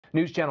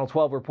News Channel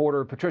 12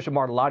 reporter Patricia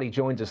Martellotti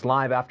joins us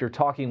live after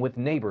talking with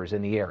neighbors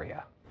in the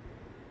area.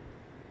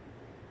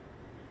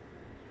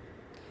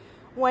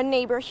 One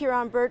neighbor here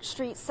on Birch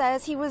Street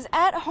says he was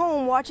at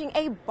home watching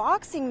a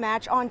boxing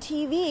match on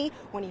TV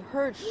when he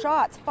heard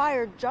shots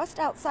fired just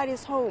outside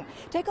his home.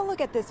 Take a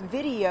look at this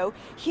video.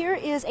 Here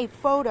is a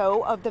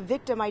photo of the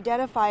victim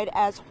identified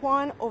as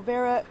Juan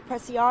Overa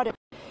Preciado.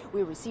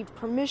 We received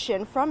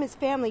permission from his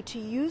family to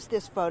use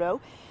this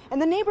photo,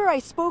 and the neighbor I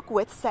spoke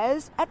with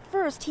says at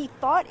first he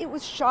thought it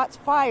was shots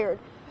fired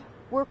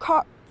were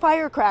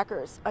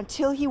firecrackers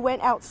until he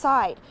went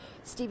outside.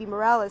 Stevie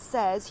Morales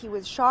says he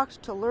was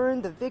shocked to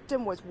learn the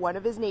victim was one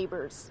of his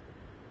neighbors.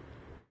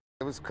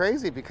 It was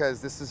crazy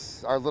because this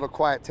is our little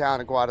quiet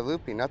town in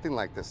Guadalupe. Nothing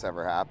like this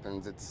ever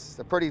happens. It's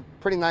a pretty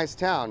nice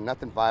town,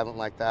 nothing violent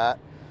like that.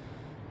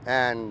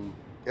 And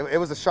it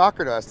was a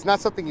shocker to us. It's not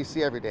something you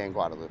see every day in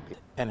Guadalupe.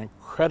 An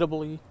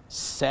incredibly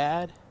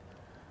sad,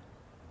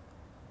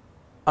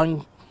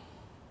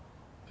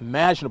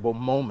 unimaginable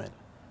moment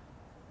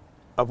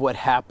of what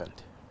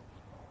happened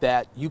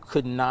that you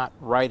could not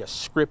write a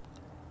script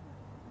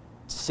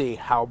to say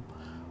how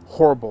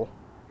horrible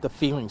the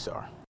feelings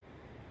are.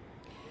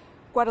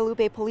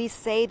 Guadalupe police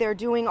say they're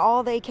doing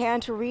all they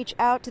can to reach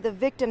out to the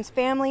victim's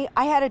family.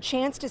 I had a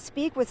chance to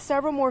speak with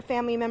several more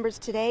family members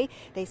today.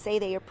 They say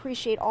they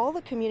appreciate all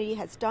the community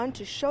has done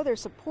to show their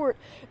support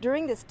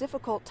during this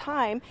difficult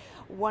time.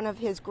 One of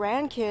his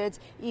grandkids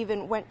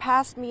even went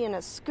past me in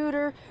a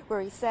scooter where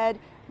he said,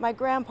 "My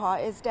grandpa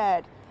is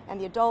dead." And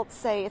the adults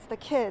say it's the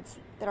kids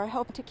that are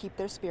helping to keep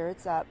their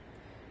spirits up.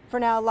 For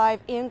now,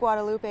 live in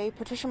Guadalupe,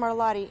 Patricia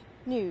Martellotti,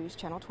 News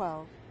Channel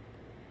 12.